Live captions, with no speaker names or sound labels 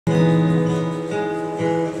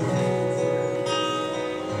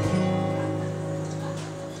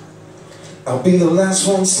I'll be the last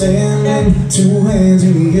one standing, 2 hands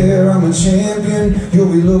in the air, I'm a champion.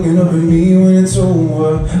 You'll be looking up at me when it's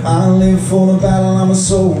over. I live for the battle, I'm a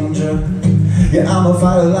soldier. Yeah, I'm a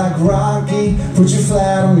fighter like Rocky, put you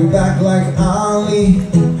flat on your back like Ali.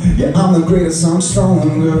 Yeah, I'm the greatest, I'm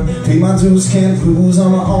stronger. Pay my dues, can't lose,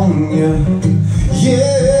 I'ma own ya.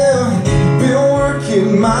 Yeah, been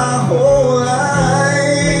working my whole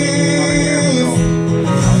life,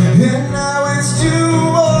 and now it's do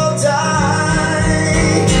or die.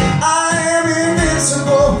 I am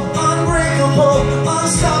invincible, unbreakable,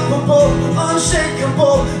 unstoppable,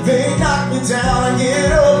 unshakable. They knock me down, I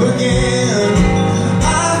get up again.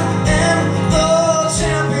 I am the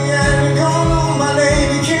champion, you're gonna know my name.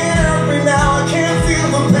 You can't hurt me now, I can't feel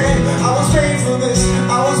the pain. I was made for this,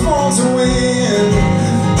 I was born to win.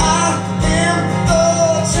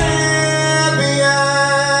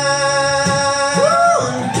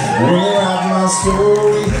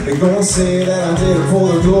 Story. They gon' say that I did it for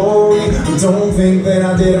the glory, but don't think that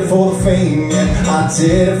I did it for the fame, yeah. I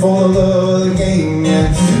did it for the love of the game, yeah.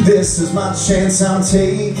 This is my chance I'm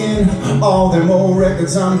taking. All them old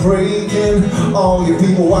records I'm breaking. All you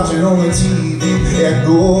people watching on the TV, yeah,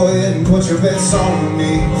 go ahead and put your bets on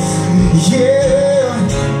me. Yeah,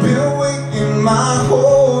 been waiting my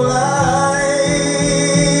whole life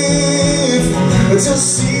to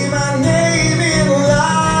see my name in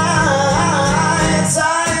lights.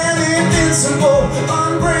 Invincible,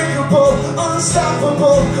 unbreakable,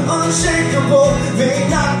 unstoppable, unshakable. They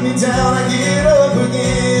knock me down, I get up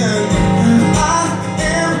again. I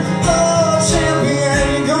am the champion,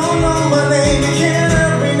 you gon' know my name. You can't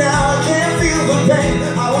hurt me now, I can't feel the pain.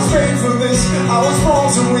 I was made for this, I was born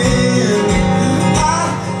to win. I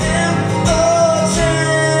am the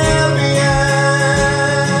champion.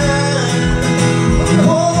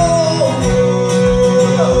 Whoa,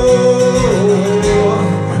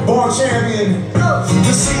 born champion.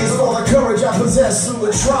 The C is for the courage I possess through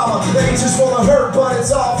the trauma. The H is for the hurt, but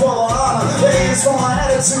it's all for the honor. The A is for my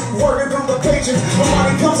attitude, working through the patience. When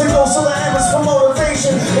money comes and goes, so the M is for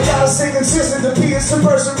motivation. You gotta stay consistent, the P is to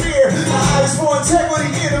persevere. The I is for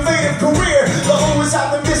integrity, innovative career. The O is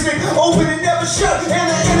optimistic, open and never shut. And the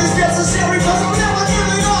N is necessary, cause I'm